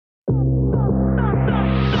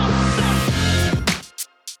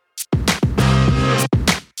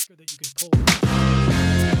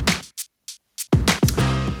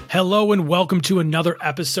Hello and welcome to another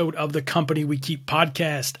episode of the Company We Keep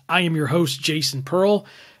podcast. I am your host, Jason Pearl.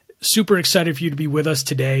 Super excited for you to be with us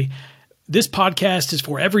today. This podcast is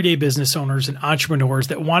for everyday business owners and entrepreneurs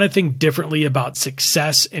that want to think differently about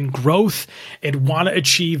success and growth and want to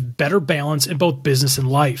achieve better balance in both business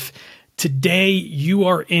and life. Today, you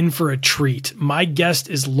are in for a treat. My guest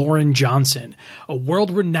is Lauren Johnson, a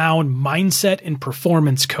world-renowned mindset and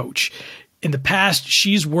performance coach. In the past,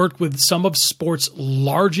 she's worked with some of sports'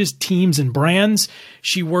 largest teams and brands.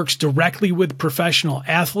 She works directly with professional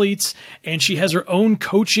athletes, and she has her own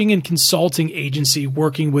coaching and consulting agency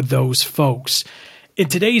working with those folks. In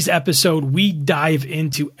today's episode, we dive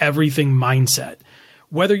into everything mindset.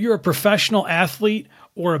 Whether you're a professional athlete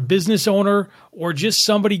or a business owner or just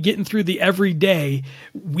somebody getting through the everyday,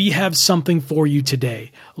 we have something for you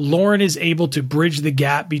today. Lauren is able to bridge the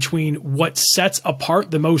gap between what sets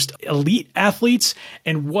apart the most elite athletes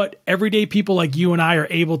and what everyday people like you and I are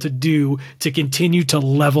able to do to continue to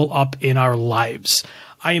level up in our lives.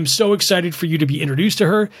 I am so excited for you to be introduced to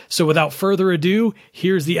her. So without further ado,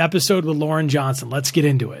 here's the episode with Lauren Johnson. Let's get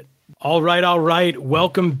into it. All right.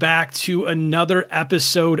 Welcome back to another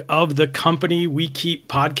episode of the Company We Keep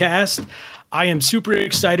podcast. I am super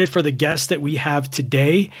excited for the guest that we have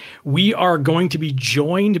today. We are going to be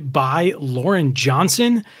joined by Lauren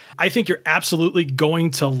Johnson. I think you're absolutely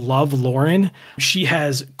going to love Lauren. She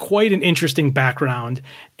has quite an interesting background,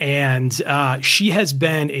 and she has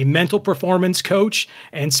been a mental performance coach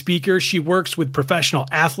and speaker. She works with professional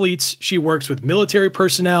athletes. She works with military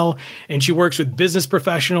personnel, and she works with business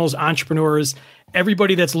professionals, entrepreneurs.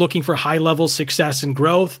 Everybody that's looking for high-level success and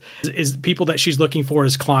growth is people that she's looking for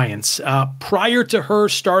as clients. Prior to her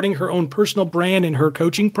starting her own personal brand and her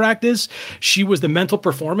coaching practice, she was the mental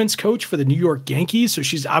performance coach for the New York Yankees. So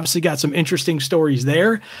she's obviously got some interesting stories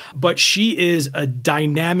there. But she is a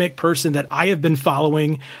dynamic person that I have been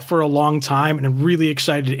following for a long time, and I'm really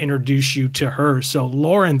excited to introduce you to her. So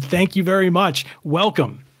Lauren, thank you very much.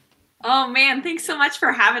 Welcome. Oh man, thanks so much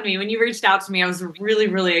for having me. When you reached out to me, I was really,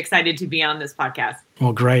 really excited to be on this podcast.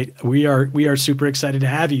 Well, great. We are super excited to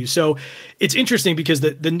have you. So it's interesting because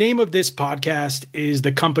the name of this podcast is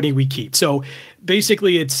The Company We Keep. So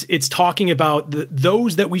basically it's talking about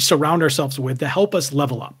those that we surround ourselves with to help us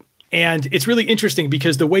level up. And it's really interesting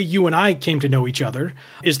because the way you and I came to know each other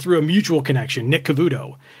is through a mutual connection, Nick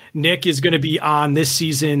Cavuto. Nick is going to be on this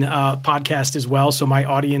season podcast as well. So my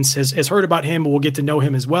audience has heard about him. We'll get to know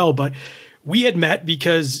him as well. But we had met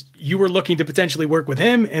because you were looking to potentially work with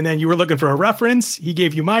him. And then you were looking for a reference. He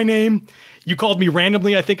gave you my name. You called me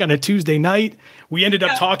randomly, I think, on a Tuesday night. We ended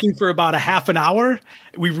up talking for about a half an hour.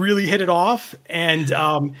 We really hit it off. And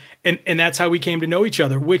that's how we came to know each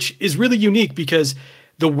other, which is really unique because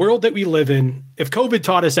the world that we live in, if COVID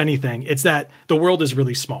taught us anything, it's that the world is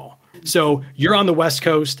really small. So you're on the West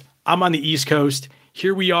Coast, I'm on the East Coast.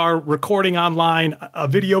 Here we are recording online a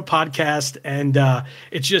video podcast, and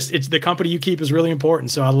it's the company you keep is really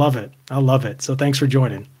important. So I love it. So thanks for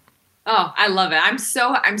joining. Oh, I love it. I'm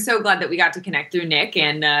so glad that we got to connect through Nick,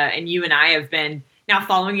 and you and I have been now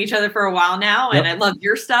following each other for a while now, and I love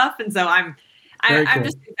your stuff, and so I'm cool.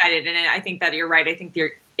 Just excited, and I think that you're right. I think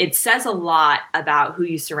it says a lot about who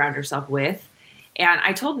you surround yourself with. And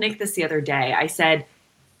I told Nick this the other day. I said,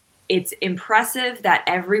 it's impressive that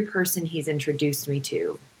every person he's introduced me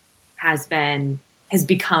to has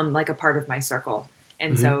become like a part of my circle.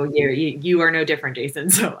 And so you are no different, Jason.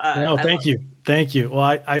 So no, thank you. Thank you.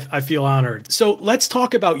 Well, I feel honored. So let's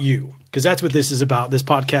talk about you, because that's what this is about. This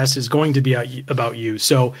podcast is going to be about you.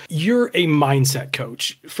 So you're a mindset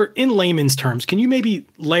coach. In layman's terms, can you maybe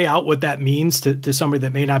lay out what that means to somebody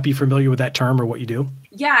that may not be familiar with that term or what you do?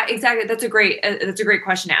 Yeah, exactly. That's a great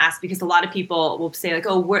question to ask, because a lot of people will say like,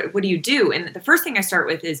 oh, what do you do? And the first thing I start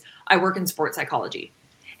with is I work in sports psychology.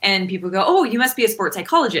 And people go, oh, you must be a sports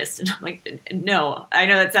psychologist. And I'm like, no, I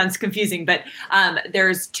know that sounds confusing, but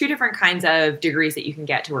there's two different kinds of degrees that you can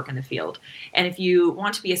get to work in the field. And if you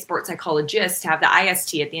want to be a sports psychologist, to have the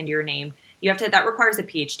IST at the end of your name, that requires a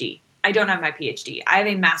PhD. I don't have my PhD. I have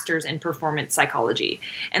a master's in performance psychology.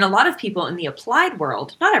 And a lot of people in the applied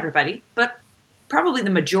world, not everybody, but probably the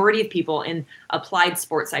majority of people in applied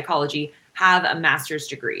sports psychology have a master's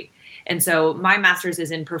degree. And so my master's is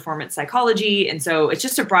in performance psychology. And so it's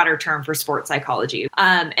just a broader term for sports psychology.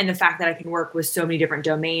 And the fact that I can work with so many different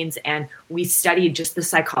domains, and we studied just the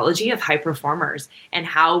psychology of high performers and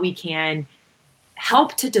how we can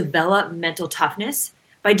help to develop mental toughness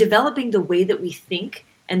by developing the way that we think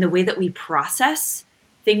and the way that we process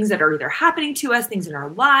things that are either happening to us, things in our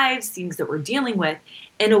lives, things that we're dealing with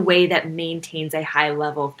in a way that maintains a high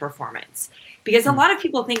level of performance. Because a lot of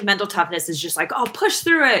people think mental toughness is just like, oh, push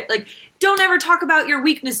through it. Like, don't ever talk about your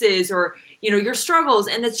weaknesses or, your struggles.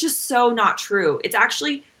 And it's just so not true. It's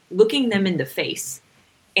actually looking them in the face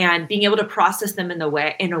and being able to process them in a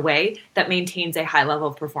way that maintains a high level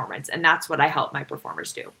of performance. And that's what I help my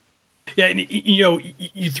performers do. Yeah. And,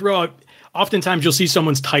 you throw out, oftentimes you'll see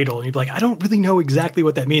someone's title and you're like, I don't really know exactly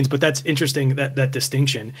what that means, but that's interesting, that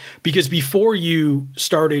distinction, because before you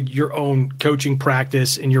started your own coaching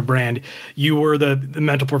practice and your brand, you were the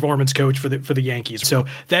mental performance coach for the Yankees. So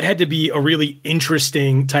that had to be a really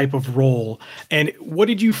interesting type of role. And what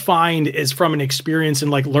did you find is from an experience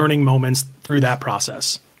and like learning moments through that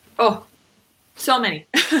process? Oh, so many.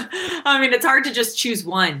 I mean, it's hard to just choose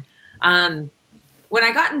one. When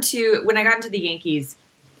I got into the Yankees,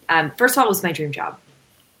 first of all, it was my dream job.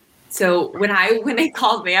 So when they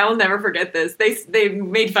called me, I will never forget this. They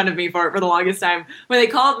made fun of me for it for the longest time. When they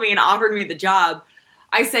called me and offered me the job,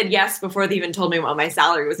 I said yes before they even told me what my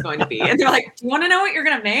salary was going to be. And they're like, "Do you want to know what you're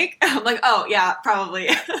going to make?" I'm like, "Oh yeah, probably."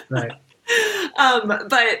 Right.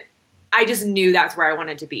 But I just knew that's where I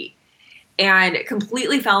wanted to be, and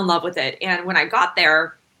completely fell in love with it. And when I got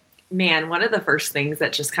there, man, one of the first things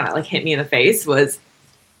that just kind of like hit me in the face was,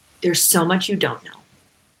 there's so much you don't know.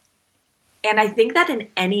 And I think that in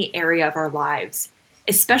any area of our lives,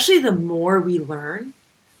 especially the more we learn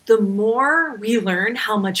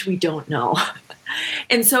how much we don't know.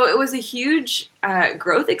 And so it was a huge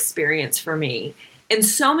growth experience for me in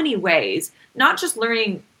so many ways, not just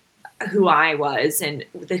learning who I was and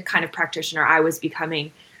the kind of practitioner I was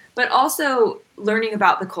becoming, but also learning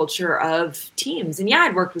about the culture of teams. And yeah,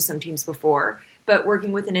 I'd worked with some teams before, but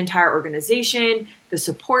working with an entire organization, the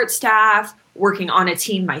support staff, working on a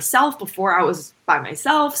team myself before I was by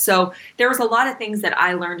myself. So there was a lot of things that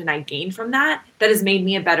I learned and I gained from that has made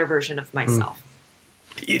me a better version of myself.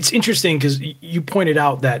 It's interesting because you pointed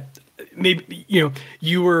out that maybe,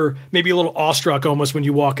 you were maybe a little awestruck almost when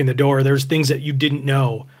you walk in the door. There's things that you didn't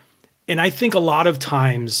know. And I think a lot of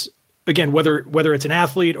times, again, whether it's an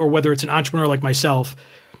athlete or whether it's an entrepreneur like myself,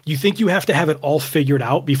 you think you have to have it all figured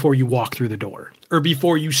out before you walk through the door or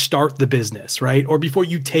before you start the business, right? Or before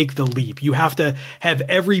you take the leap. You have to have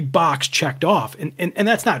every box checked off. And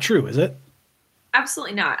that's not true, is it?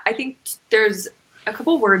 Absolutely not. I think there's a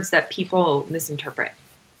couple words that people misinterpret.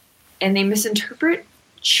 And they misinterpret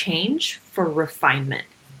change for refinement.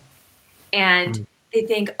 And they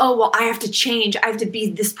think, oh, well, I have to change. I have to be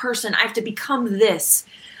this person. I have to become this.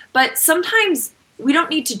 But sometimes we don't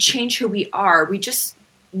need to change who we are. We just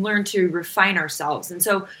learn to refine ourselves. And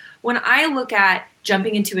so when I look at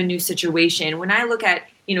jumping into a new situation, when I look at,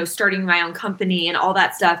 starting my own company and all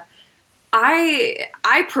that stuff,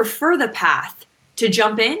 I prefer the path to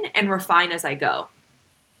jump in and refine as I go.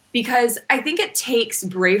 Because I think it takes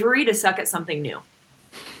bravery to suck at something new.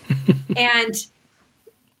 And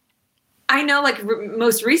I know, like,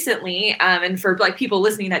 most recently, and for like people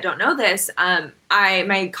listening that don't know this,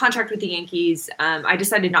 my contract with the Yankees, I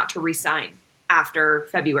decided not to re-sign after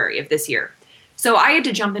February of this year. So I had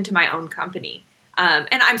to jump into my own company. And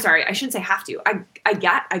I'm sorry, I shouldn't say have to. I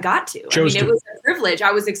got to. It was a privilege.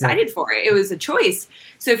 I was excited for it. It was a choice.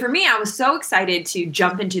 So for me, I was so excited to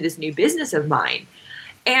jump into this new business of mine.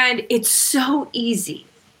 And it's so easy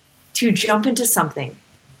to jump into something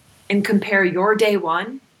and compare your day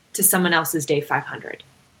one to someone else's day 500.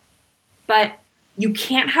 But you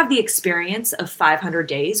can't have the experience of 500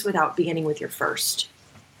 days without beginning with your first.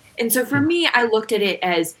 And so for me, I looked at it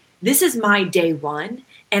as, this is my day one.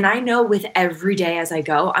 And I know with every day as I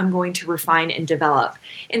go, I'm going to refine and develop.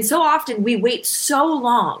 And so often we wait so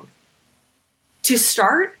long to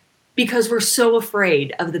start because we're so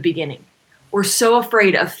afraid of the beginning. We're so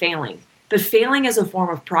afraid of failing. But failing is a form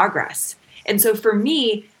of progress. And so for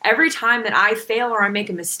me, every time that I fail or I make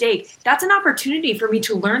a mistake, that's an opportunity for me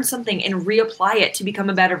to learn something and reapply it to become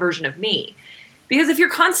a better version of me. Because if you're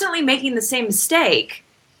constantly making the same mistake,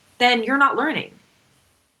 then you're not learning.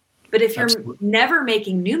 But if you're never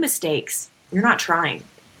making new mistakes, you're not trying.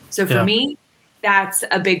 So for me, that's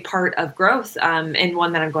a big part of growth, and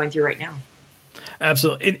one that I'm going through right now.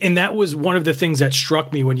 Absolutely. And that was one of the things that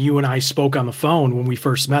struck me when you and I spoke on the phone when we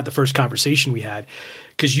first met, the first conversation we had,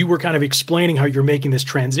 because you were kind of explaining how you're making this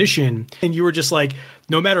transition. And you were just like,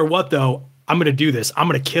 no matter what, though, I'm going to do this. I'm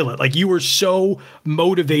going to kill it. Like, you were so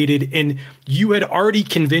motivated and you had already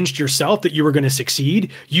convinced yourself that you were going to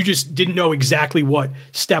succeed. You just didn't know exactly what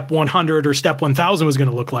step 100 or step 1000 was going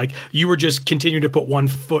to look like. You were just continuing to put one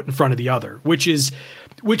foot in front of the other,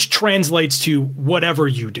 which translates to whatever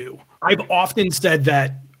you do. I've often said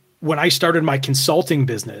that when I started my consulting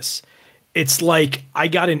business, it's like I'm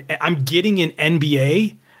getting an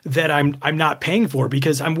MBA that I'm not paying for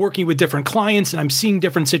because I'm working with different clients and I'm seeing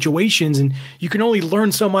different situations, and you can only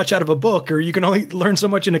learn so much out of a book, or you can only learn so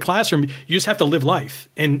much in a classroom. You just have to live life,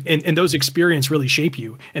 and those experiences really shape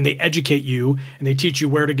you, and they educate you, and they teach you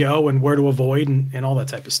where to go and where to avoid, and all that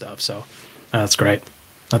type of stuff. So that's great.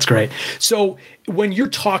 That's great. So when you're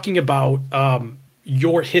talking about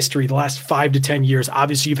your history, the last 5 to 10 years,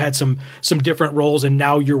 obviously you've had some different roles, and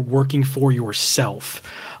now you're working for yourself.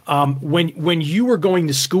 When you were going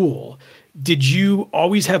to school, did you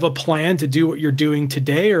always have a plan to do what you're doing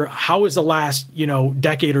today, or how has the last,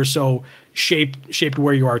 decade or so shaped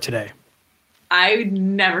where you are today? I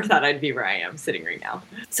never thought I'd be where I am sitting right now.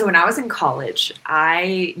 So when I was in college,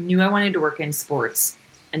 I knew I wanted to work in sports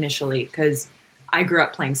initially because I grew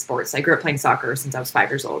up playing sports. I grew up playing soccer since I was 5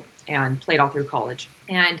 years old and played all through college.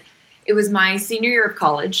 And it was my senior year of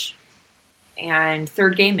college, and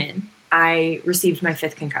third game in, I received my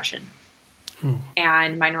 5th concussion.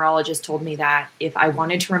 And my neurologist told me that if I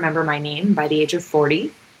wanted to remember my name by the age of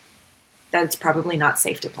 40, that it's probably not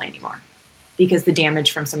safe to play anymore because the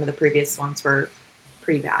damage from some of the previous ones were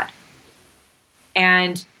pretty bad.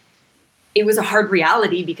 And it was a hard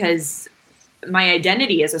reality because my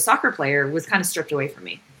identity as a soccer player was kind of stripped away from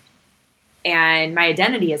me. And my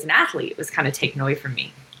identity as an athlete was kind of taken away from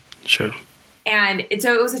me. Sure. And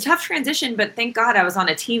so it was a tough transition, but thank God I was on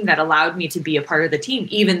a team that allowed me to be a part of the team,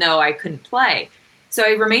 even though I couldn't play. So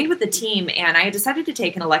I remained with the team, and I decided to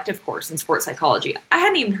take an elective course in sports psychology. I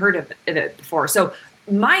hadn't even heard of it before. So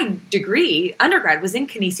my degree, undergrad, was in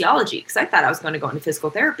kinesiology because I thought I was going to go into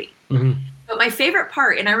physical therapy. Mm-hmm. But my favorite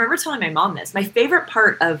part, and I remember telling my mom this, my favorite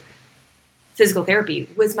part of physical therapy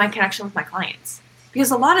was my connection with my clients.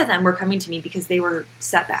 Because a lot of them were coming to me because they were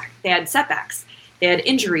setback. They had setbacks. They had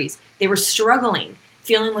injuries. They were struggling,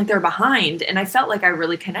 feeling like they're behind. And I felt like I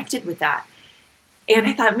really connected with that. And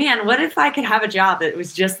I thought, man, what if I could have a job that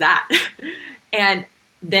was just that? And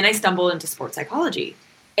then I stumbled into sports psychology.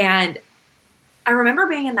 And I remember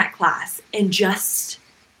being in that class and just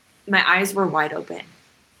my eyes were wide open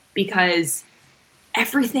because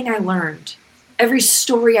everything I learned, every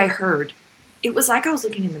story I heard, it was like I was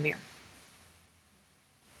looking in the mirror.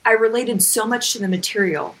 I related so much to the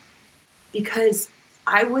material because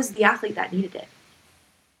I was the athlete that needed it.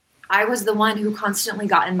 I was the one who constantly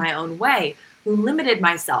got in my own way, who limited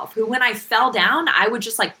myself, who when I fell down, I would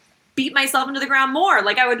just like beat myself into the ground more.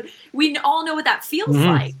 Like we all know what that feels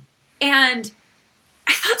like. And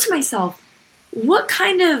I thought to myself, what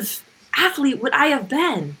kind of athlete would I have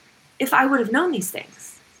been if I would have known these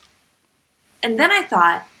things? And then I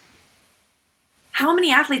thought, how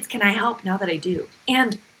many athletes can I help now that I do?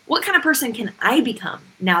 And what kind of person can I become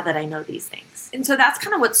now that I know these things? And so that's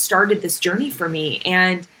kind of what started this journey for me.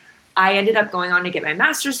 And I ended up going on to get my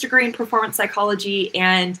master's degree in performance psychology.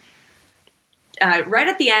 And right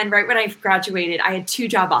at the end, right when I graduated, I had 2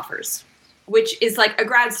 job offers, which is like a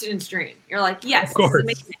grad student's dream. You're like, yes, of course.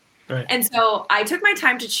 This is amazing. Right. And so I took my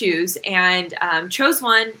time to choose and chose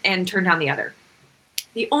one and turned down the other.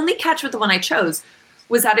 The only catch with the one I chose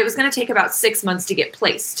was that it was going to take about 6 months to get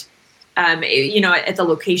placed, at the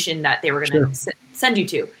location that they were going to send you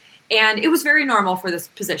to. And it was very normal for this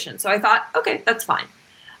position. So I thought, okay, that's fine.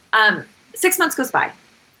 6 months goes by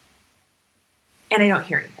and I don't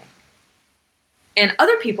hear anything. And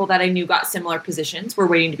other people that I knew got similar positions were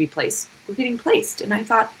waiting to be placed, were getting placed. And I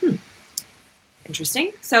thought,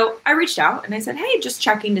 interesting. So I reached out and I said, hey, just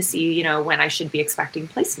checking to see, when I should be expecting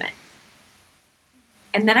placement.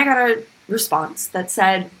 And then I got a response that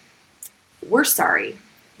said, we're sorry,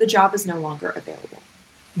 the job is no longer available.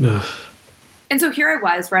 Ugh. And so here I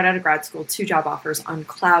was right out of grad school, 2 job offers on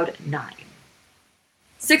cloud 9.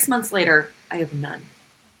 6 months later, I have none.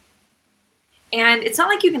 And it's not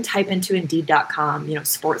like you can type into Indeed.com,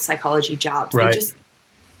 sports psychology jobs. Right. They just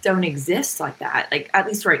don't exist like that, like at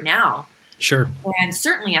least right now. Sure. And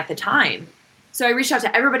certainly at the time. So I reached out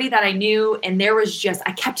to everybody that I knew, and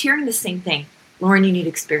I kept hearing the same thing. Lauren, you need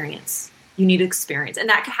experience. You need experience. And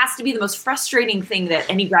that has to be the most frustrating thing that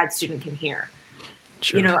any grad student can hear.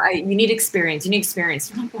 Sure. You need experience. You need experience.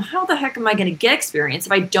 I'm like, well, how the heck am I going to get experience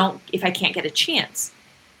if I can't get a chance?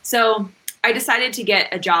 So I decided to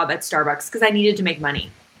get a job at Starbucks because I needed to make money.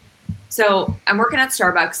 So I'm working at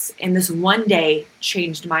Starbucks, and this one day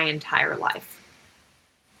changed my entire life.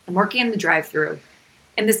 I'm working in the drive-thru,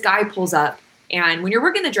 and this guy pulls up. And when you're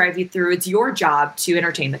working the drive-thru, it's your job to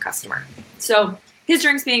entertain the customer. So his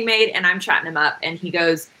drink's being made, and I'm chatting him up, and he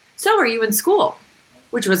goes, so are you in school?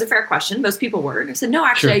 Which was a fair question. Most people were. I said, no,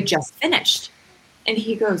 actually, sure. I just finished. And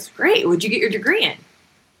he goes, great. What'd you get your degree in?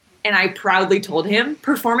 And I proudly told him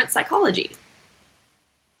performance psychology.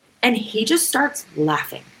 And he just starts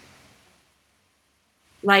laughing.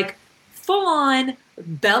 Like full on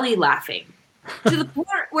belly laughing to the point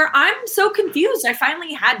where I'm so confused. I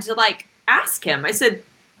finally had to like ask him. I said,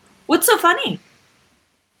 "What's so funny?"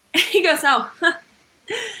 And he goes, "Oh,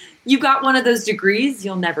 you got one of those degrees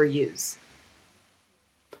you'll never use."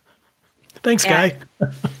 Thanks, guy.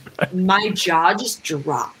 My jaw just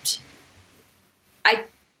dropped. I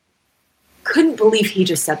couldn't believe he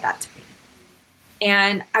just said that to me.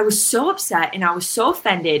 And I was so upset and I was so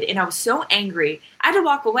offended and I was so angry. I had to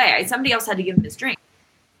walk away. Somebody else had to give him his drink.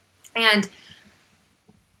 And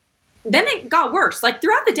then it got worse. Like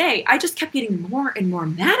throughout the day, I just kept getting more and more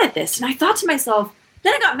mad at this. And I thought to myself,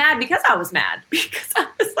 then I got mad because I was mad. Because I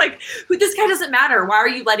was like, this guy doesn't matter. Why are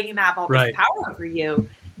you letting him have all this power over you?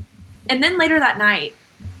 And then later that night,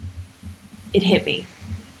 it hit me.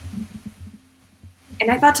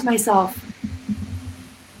 And I thought to myself,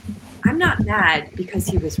 I'm not mad because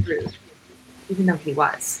he was rude, even though he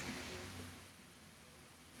was.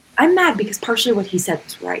 I'm mad because partially what he said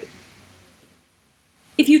was right.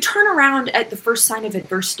 If you turn around at the first sign of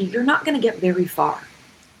adversity, you're not going to get very far.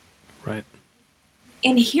 Right.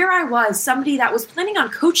 And here I was, somebody that was planning on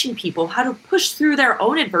coaching people how to push through their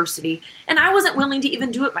own adversity, and I wasn't willing to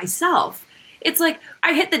even do it myself. It's like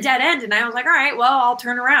I hit the dead end and I was like, all right, well, I'll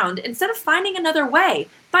turn around instead of finding another way,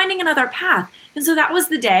 finding another path. And so that was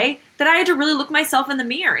the day that I had to really look myself in the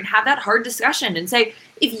mirror and have that hard discussion and say,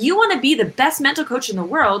 if you want to be the best mental coach in the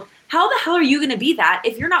world, how the hell are you going to be that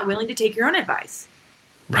if you're not willing to take your own advice?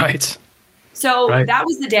 Right. So that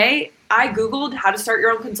was the day I Googled how to start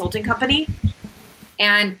your own consulting company.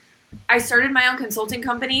 And I started my own consulting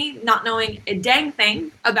company, not knowing a dang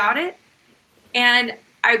thing about it. And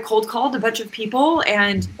I cold called a bunch of people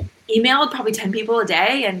and emailed probably 10 people a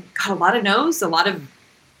day and got a lot of no's, a lot of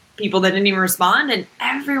people that didn't even respond. And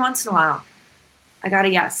every once in a while, I got a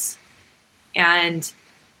yes. And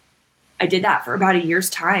I did that for about a year's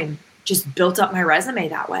time, just built up my resume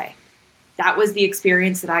that way. That was the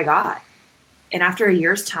experience that I got. And after a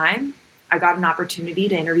year's time, I got an opportunity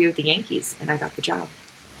to interview with the Yankees and I got the job.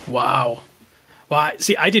 Wow. Well,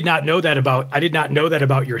 see, I did not know that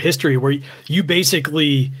about your history, where you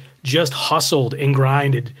basically just hustled and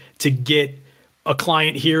grinded to get a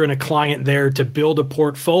client here and a client there to build a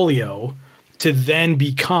portfolio to then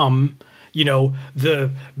become,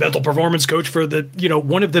 the mental performance coach for the,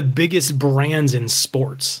 one of the biggest brands in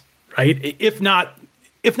sports, right? If not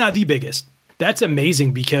the biggest. That's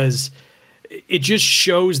amazing because it just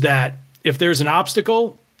shows that if there's an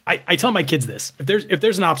obstacle, I tell my kids this, if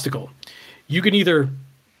there's an obstacle, you can either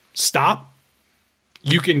stop,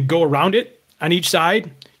 you can go around it on each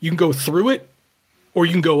side, you can go through it, or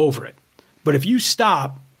you can go over it. But if you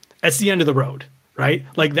stop, that's the end of the road, right?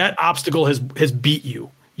 Like that obstacle has beat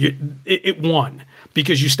you. It won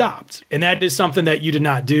because you stopped. And that is something that you did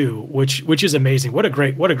not do, which is amazing. What a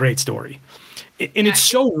great story. And it's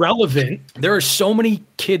so relevant. There are so many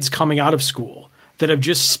kids coming out of school that have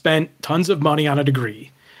just spent tons of money on a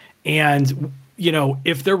degree. And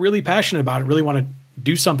if they're really passionate about it, really want to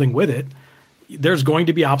do something with it, there's going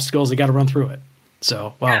to be obstacles. They got to run through it.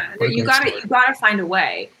 So, wow. Yeah, you got to find a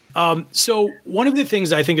way. So one of the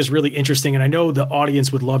things I think is really interesting, and I know the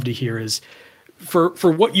audience would love to hear, is for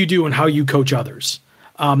what you do and how you coach others.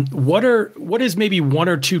 What is maybe one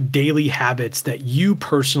or two daily habits that you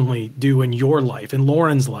personally do in your life, in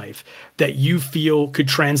Lauren's life, that you feel could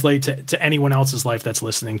translate to anyone else's life that's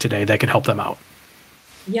listening today that could help them out?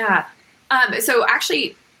 Yeah. So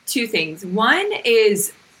actually two things. One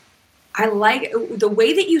is I like the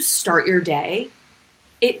way that you start your day.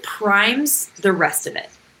 It primes the rest of it.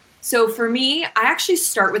 So for me, I actually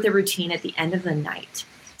start with a routine at the end of the night.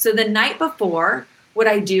 So the night before, what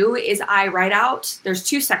I do is I write out, there's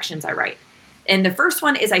two sections I write. And the first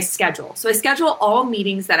one is I schedule. So I schedule all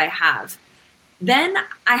meetings that I have. Then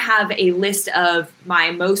I have a list of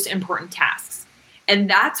my most important tasks. And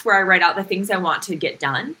that's where I write out the things I want to get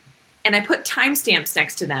done. And I put timestamps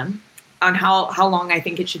next to them on how long I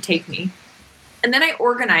think it should take me. And then I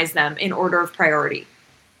organize them in order of priority.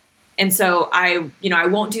 And so I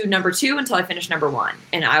won't do number 2 until I finish number 1.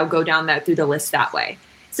 And I'll go down through the list that way.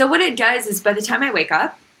 So what it does is by the time I wake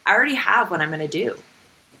up, I already have what I'm going to do.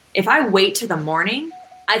 If I wait to the morning,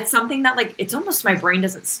 it's something that it's almost my brain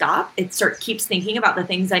doesn't stop. It keeps thinking about the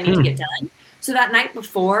things I need to get done. So that night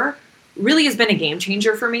before really has been a game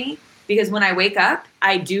changer for me, because when I wake up,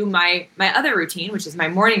 I do my other routine, which is my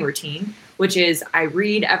morning routine, which is I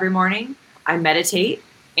read every morning, I meditate,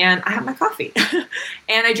 and I have my coffee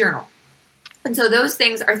and I journal. And so those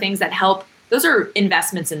things are things that help. Those are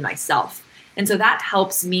investments in myself. And so that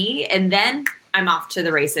helps me. And then I'm off to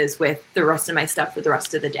the races with the rest of my stuff for the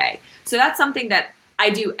rest of the day. So that's something that I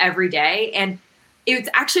do every day. And it's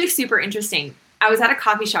actually super interesting. I was at a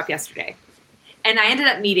coffee shop yesterday, and I ended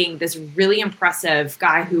up meeting this really impressive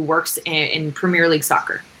guy who works in Premier League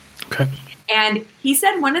soccer. Okay. And he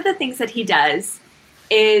said one of the things that he does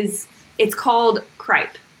is it's called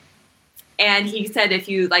CRIPE. And he said if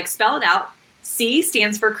you like spell it out, C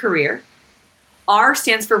stands for career, R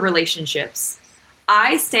stands for relationships,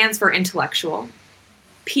 I stands for intellectual,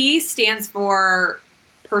 P stands for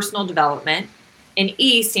personal development, and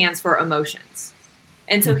E stands for emotions.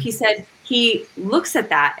 And so he said he looks at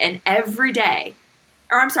that, and every day,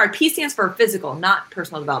 or I'm sorry, P stands for physical, not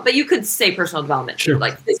personal development, but you could say personal development, sure,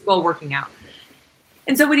 like physical working out.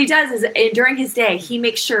 And so what he does is during his day, he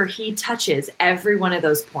makes sure he touches every one of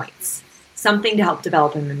those points. Something to help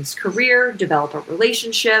develop him in his career, develop a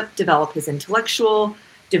relationship, develop his intellectual,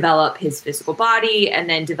 develop his physical body, and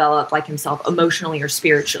then develop like himself emotionally or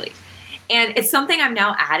spiritually. And it's something I'm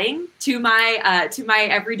now adding to my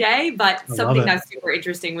everyday, but something that's super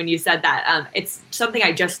interesting when you said that. It's something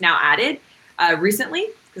I just now added recently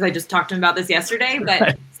because I just talked to him about this yesterday,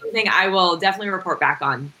 but something I will definitely report back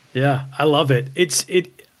on. Yeah, I love it.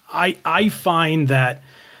 I find that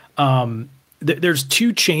there's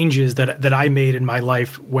two changes that I made in my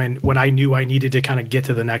life when I knew I needed to kind of get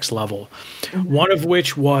to the next level. Mm-hmm. One of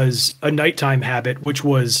which was a nighttime habit, which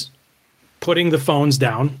was putting the phones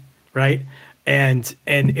down, right? And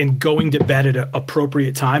going to bed at an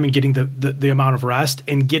appropriate time and getting the amount of rest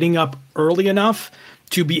and getting up early enough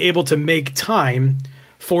to be able to make time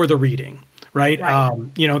for the reading. Right.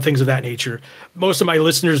 Things of that nature. Most of my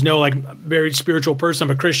listeners know, like, I'm a very spiritual person.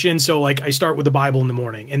 I'm a Christian. So like I start with the Bible in the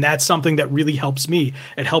morning, and that's something that really helps me.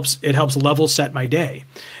 It helps level set my day.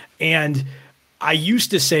 And I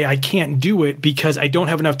used to say I can't do it because I don't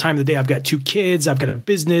have enough time in the day. I've got 2 kids, I've got a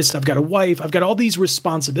business, I've got a wife, I've got all these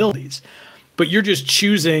responsibilities. But you're just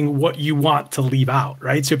choosing what you want to leave out,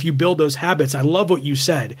 right? So if you build those habits, I love what you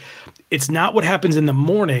said. It's not what happens in the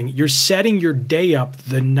morning. You're setting your day up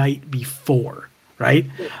the night before, right?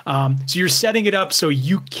 So you're setting it up so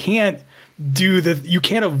you can't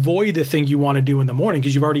avoid the thing you want to do in the morning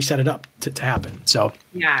because you've already set it up to happen. So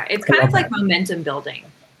yeah, it's kind of like momentum building,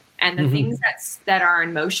 and the things that are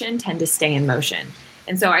in motion tend to stay in motion.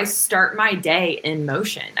 And so I start my day in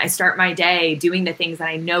motion. I start my day doing the things that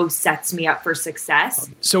I know sets me up for success.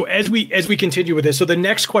 So as we continue with this, so the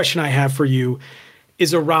next question I have for you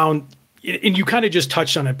is around, and you kind of just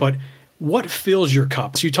touched on it, but what fills your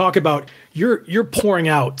cup? So you talk about you're pouring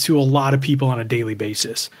out to a lot of people on a daily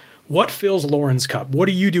basis. What fills Lauren's cup? What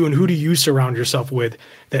do you do, and who do you surround yourself with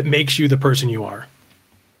that makes you the person you are?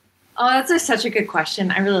 Oh, that's such a good question.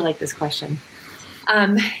 I really like this question.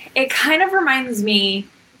 It kind of reminds me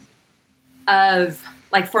of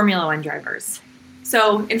like Formula One drivers.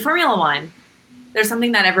 So in Formula One, there's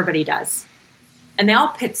something that everybody does, and they all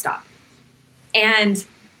pit stop. And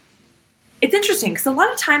it's interesting because a lot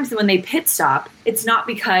of times when they pit stop, it's not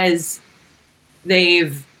because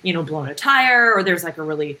they've, blown a tire or there's like a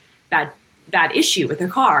really bad issue with their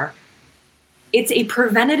car. It's a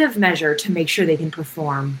preventative measure to make sure they can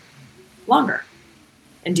perform longer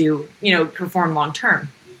and perform long term.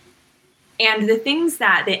 And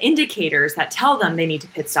the indicators that tell them they need to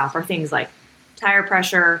pit stop are things like tire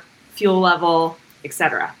pressure, fuel level,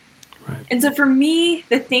 etc. Right. And so for me,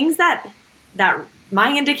 the things that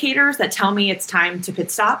my indicators that tell me it's time to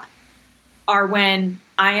pit stop are when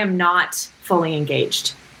I am not fully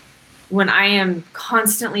engaged, when I am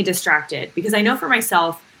constantly distracted, because I know for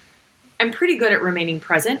myself, I'm pretty good at remaining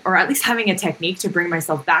present, or at least having a technique to bring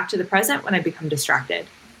myself back to the present when I become distracted.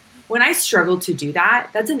 When I struggle to do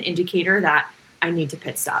that, that's an indicator that I need to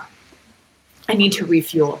pit stop. I need to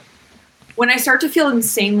refuel. When I start to feel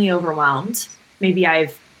insanely overwhelmed, maybe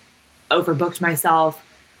I've overbooked myself,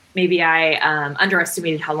 maybe I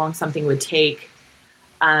underestimated how long something would take,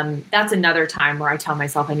 that's another time where I tell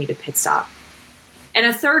myself I need to pit stop. And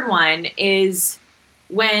a third one is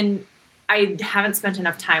when I haven't spent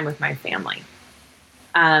enough time with my family.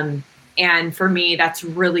 And for me, that's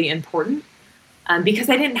really important because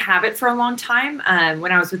I didn't have it for a long time.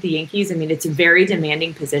 When I was with the Yankees, it's a very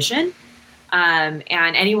demanding position. And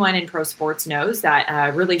anyone in pro sports knows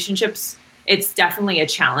that relationships, it's definitely a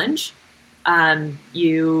challenge.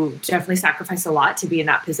 You definitely sacrifice a lot to be in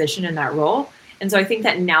that position, in that role. And so I think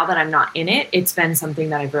that now that I'm not in it, it's been something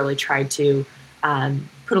that I've really tried to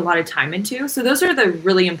put a lot of time into. So those are the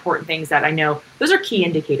really important things that I know. Those are key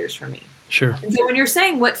indicators for me. Sure. And so when you're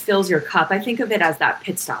saying what fills your cup, I think of it as that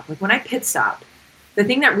pit stop. Like when I pit stop, the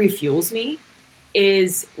thing that refuels me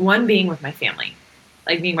is one, being with my family.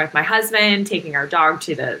 like being with my husband, taking our dog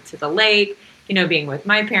to the lake, being with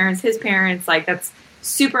my parents, his parents, like that's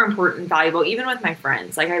super important, valuable, even with my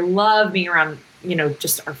friends. Like I love being around,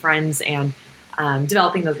 just our friends and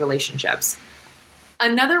developing those relationships.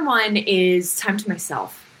 Another one is time to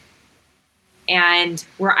myself, and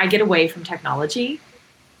where I get away from technology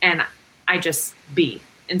and I just be.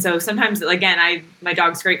 And so sometimes, again, my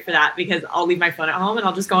dog's great for that because I'll leave my phone at home and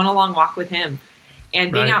I'll just go on a long walk with him.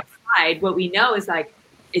 And being outside, what we know is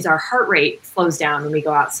our heart rate slows down when we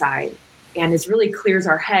go outside, and it really clears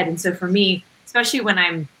our head. And so for me, especially when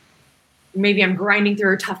I'm grinding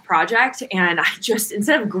through a tough project and I just,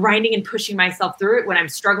 instead of grinding and pushing myself through it when I'm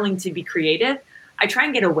struggling to be creative, I try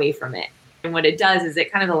and get away from it. And what it does is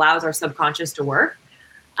it kind of allows our subconscious to work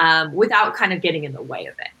without kind of getting in the way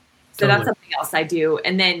of it. So That's something else I do.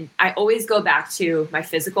 And then I always go back to my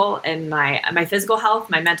physical and my physical health,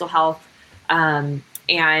 my mental health, and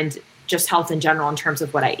just health in general in terms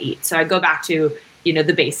of what I eat. So I go back to,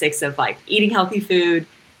 the basics of like eating healthy food,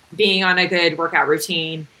 being on a good workout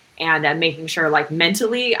routine, and making sure like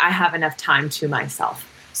mentally I have enough time to myself.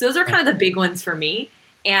 So those are kind of the big ones for me.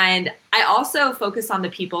 And I also focus on the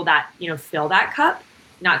people that, fill that cup,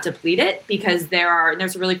 not deplete it, because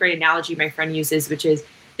there's a really great analogy my friend uses, which is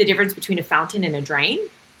the difference between a fountain and a drain.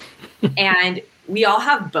 And we all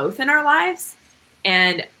have both in our lives.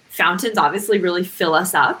 And fountains obviously really fill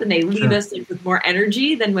us up and they leave us with more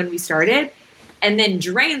energy than when we started. And then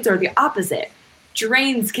drains are the opposite.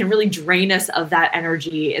 Drains can really drain us of that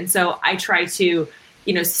energy. And so I try to,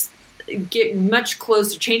 get much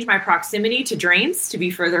closer, change my proximity to drains to be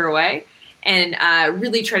further away, and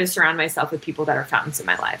really try to surround myself with people that are fountains in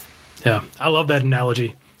my life. Yeah, I love that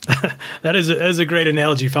analogy. That is a great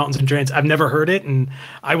analogy, fountains and drains. I've never heard it, and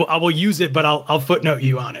I will use it, but I'll footnote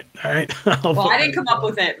you on it. All right. Well, I didn't come up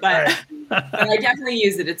with it, but, but I definitely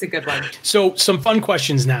use it. It's a good one. So some fun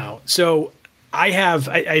questions now. So I have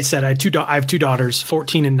two daughters,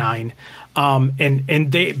 14 and 9,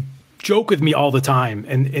 and they joke with me all the time,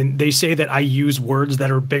 and they say that I use words that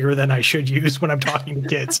are bigger than I should use when I'm talking to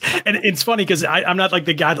kids. And it's funny because I'm not like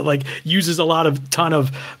the guy that like uses a ton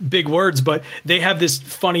of big words, but they have this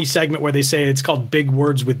funny segment where they say it's called Big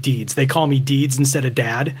Words with Deeds. They call me Deeds instead of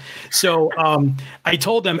Dad. So I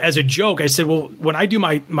told them as a joke, I said, well, when I do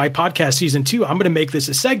my podcast season 2, I'm going to make this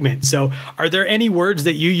a segment. So are there any words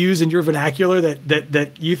that you use in your vernacular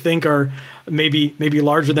that you think are maybe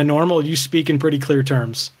larger than normal? You speak in pretty clear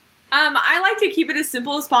terms. I like to keep it as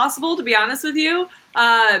simple as possible, to be honest with you,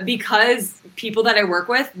 because people that I work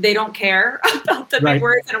with, they don't care about the big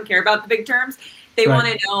words. They don't care about the big terms. They want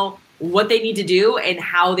to know what they need to do and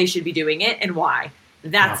how they should be doing it and why.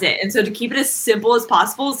 That's it. And so to keep it as simple as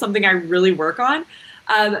possible is something I really work on.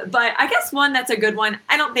 But I guess one that's a good one.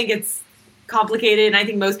 I don't think it's complicated, and I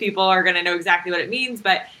think most people are going to know exactly what it means.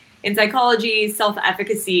 But in psychology,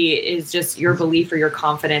 self-efficacy is just your belief or your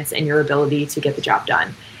confidence in your ability to get the job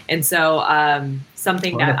done. And so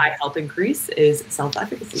something that I help increase is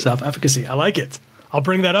self-efficacy. Self-efficacy. I like it. I'll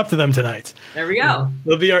bring that up to them tonight. There we go.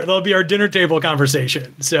 There'll be our dinner table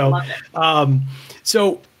conversation. So,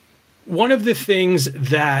 so one of the things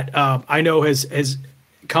that I know has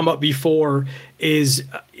come up before is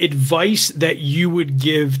advice that you would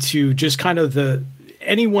give to just kind of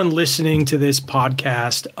anyone listening to this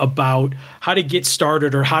podcast about how to get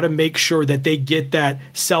started or how to make sure that they get that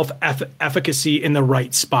self-efficacy in the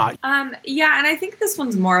right spot. Yeah, and I think this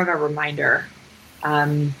one's more of a reminder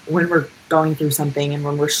when we're going through something and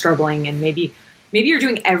when we're struggling, and maybe you're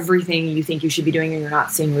doing everything you think you should be doing and you're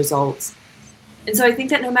not seeing results. And so I think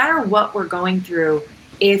that no matter what we're going through,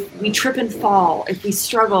 if we trip and fall, if we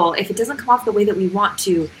struggle, if it doesn't come off the way that we want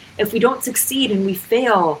to, if we don't succeed and we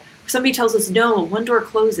fail, somebody tells us no, one door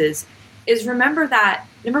closes, is remember that,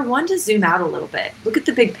 number one, to zoom out a little bit. Look at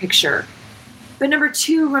the big picture. But number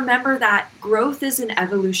two, remember that growth is an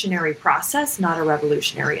evolutionary process, not a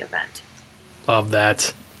revolutionary event. Love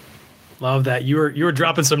that. Love that. You were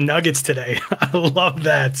dropping some nuggets today. I love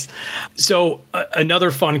that. So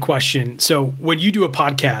another fun question. So when you do a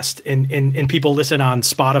podcast and people listen on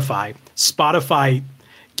Spotify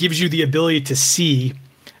gives you the ability to see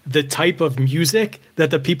the type of music that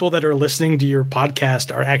the people that are listening to your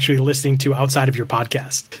podcast are actually listening to outside of your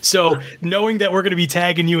podcast. So knowing that we're going to be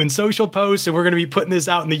tagging you in social posts and we're going to be putting this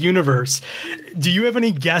out in the universe, do you have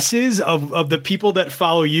any guesses of the people that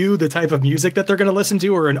follow you, the type of music that they're going to listen to,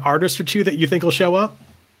 or an artist or two that you think will show up?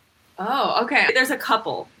 Oh, okay. There's a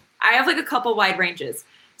couple. I have like a couple wide ranges.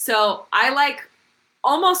 So I like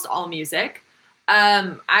almost all music.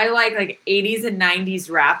 I like 80s and 90s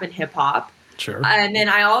rap and hip hop. Sure. And then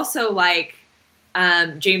I also like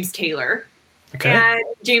James Taylor. Okay. And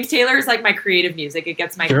James Taylor is like my creative music. It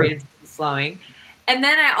gets my creative juices flowing. And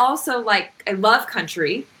then I love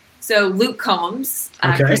country. So Luke Combs,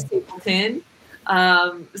 Chris Stapleton.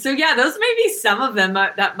 So yeah, those may be some of them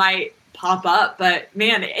that might pop up, but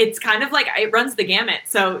man, it's kind of like it runs the gamut.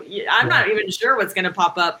 So I'm not even sure what's going to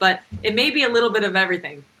pop up, but it may be a little bit of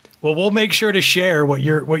everything. Well, we'll make sure to share what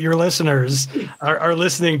your listeners are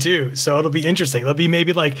listening to. So it'll be interesting. It'll be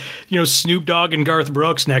maybe like, Snoop Dogg and Garth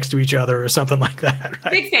Brooks next to each other or something like that.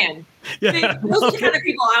 Right? Big fan. Yeah, those are the kind of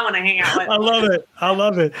people I want to hang out with. I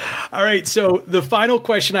love it. All right. So the final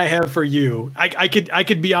question I have for you, I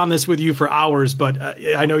could be on this with you for hours, but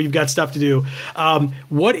I know you've got stuff to do.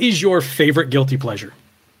 What is your favorite guilty pleasure?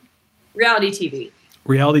 Reality TV.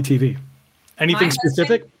 Reality TV. Anything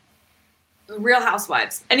specific? Real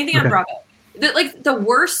Housewives. Anything on Bravo. The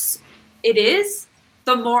worse it is,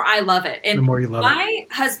 the more I love it. And the more you love my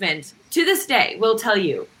husband, to this day, will tell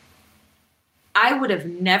you, I would have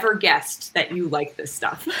never guessed that you like this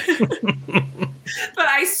stuff. But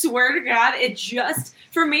I swear to God, it just,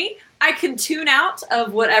 for me, I can tune out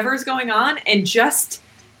of whatever's going on and just,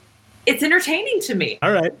 it's entertaining to me.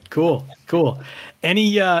 All right, cool.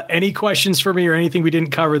 Any questions for me or anything we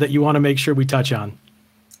didn't cover that you want to make sure we touch on?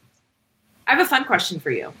 I have a fun question for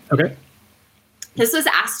you. Okay. This was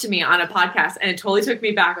asked to me on a podcast and it totally took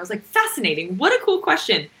me back. I was like, fascinating. What a cool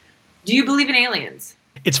question. Do you believe in aliens?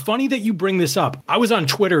 It's funny that you bring this up. I was on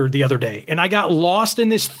Twitter the other day and I got lost in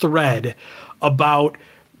this thread about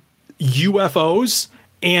UFOs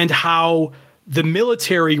and how the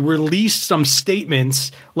military released some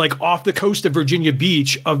statements like off the coast of Virginia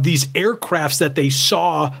Beach of these aircrafts that they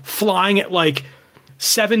saw flying at like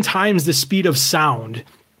 7 times the speed of sound.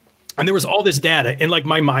 And there was all this data and like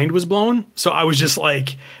my mind was blown. So I was just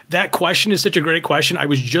like, that question is such a great question. I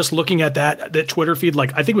was just looking at that Twitter feed,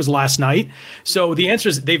 like I think it was last night. So the answer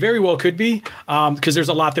is they very well could be because there's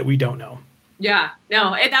a lot that we don't know. Yeah,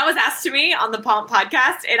 no, and that was asked to me on the Pomp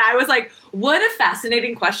podcast. And I was like, what a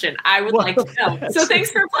fascinating question. I would like to know. So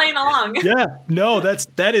thanks for playing along. Yeah, no,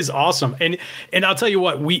 that is awesome. And I'll tell you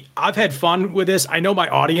what, I've had fun with this. I know my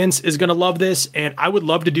audience is going to love this and I would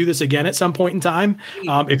love to do this again at some point in time.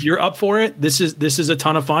 If you're up for it, this is a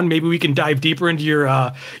ton of fun. Maybe we can dive deeper into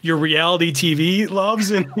your reality TV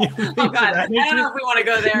loves. And oh God, I don't know if we want to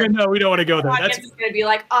go there. No, we don't want to go there. That's going to be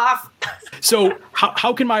like off. So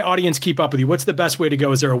how can my audience keep up with you? What's the best way to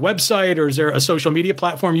go? Is there a website or is there a social media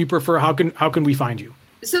platform you prefer? How can we find you?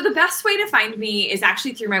 So the best way to find me is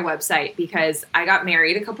actually through my website because I got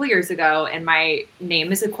married a couple years ago and my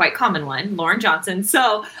name is a quite common one, Lauren Johnson.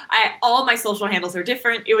 So all my social handles are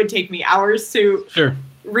different. It would take me hours to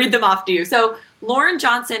read them off to you. So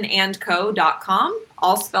LaurenJohnsonandco.com,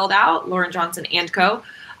 all spelled out, Lauren Johnson and Co.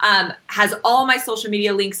 Has all my social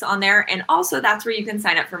media links on there. And also that's where you can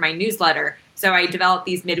sign up for my newsletter. So I develop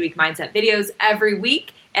these midweek mindset videos every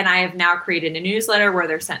week. And I have now created a newsletter where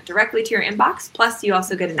they're sent directly to your inbox. Plus you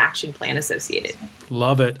also get an action plan associated.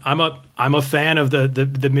 Love it. I'm a fan of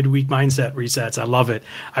the midweek mindset resets. I love it.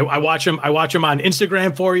 I watch them. I watch them on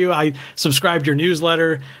Instagram for you. I subscribe to your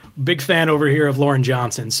newsletter. Big fan over here of Lauren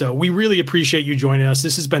Johnson. So we really appreciate you joining us.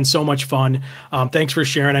 This has been so much fun. Thanks for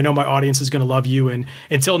sharing. I know my audience is going to love you. And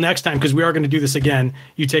until next time, because we are going to do this again,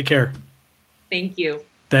 you take care. Thank you.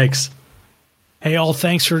 Thanks. Hey, all,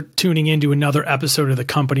 thanks for tuning in to another episode of the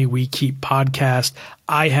Company We Keep podcast.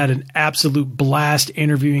 I had an absolute blast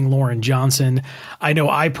interviewing Lauren Johnson. I know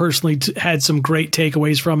I personally had some great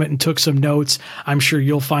takeaways from it and took some notes. I'm sure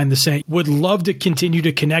you'll find the same. Would love to continue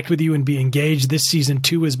to connect with you and be engaged. This season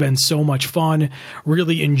 2 has been so much fun.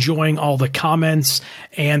 Really enjoying all the comments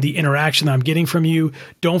and the interaction that I'm getting from you.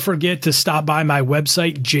 Don't forget to stop by my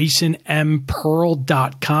website,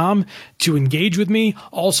 jasonmpearl.com, to engage with me.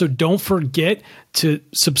 Also, don't forget to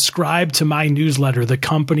subscribe to my newsletter, the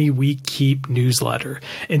Company We Keep newsletter.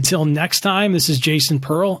 Until next time, this is Jason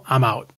Pearl. I'm out.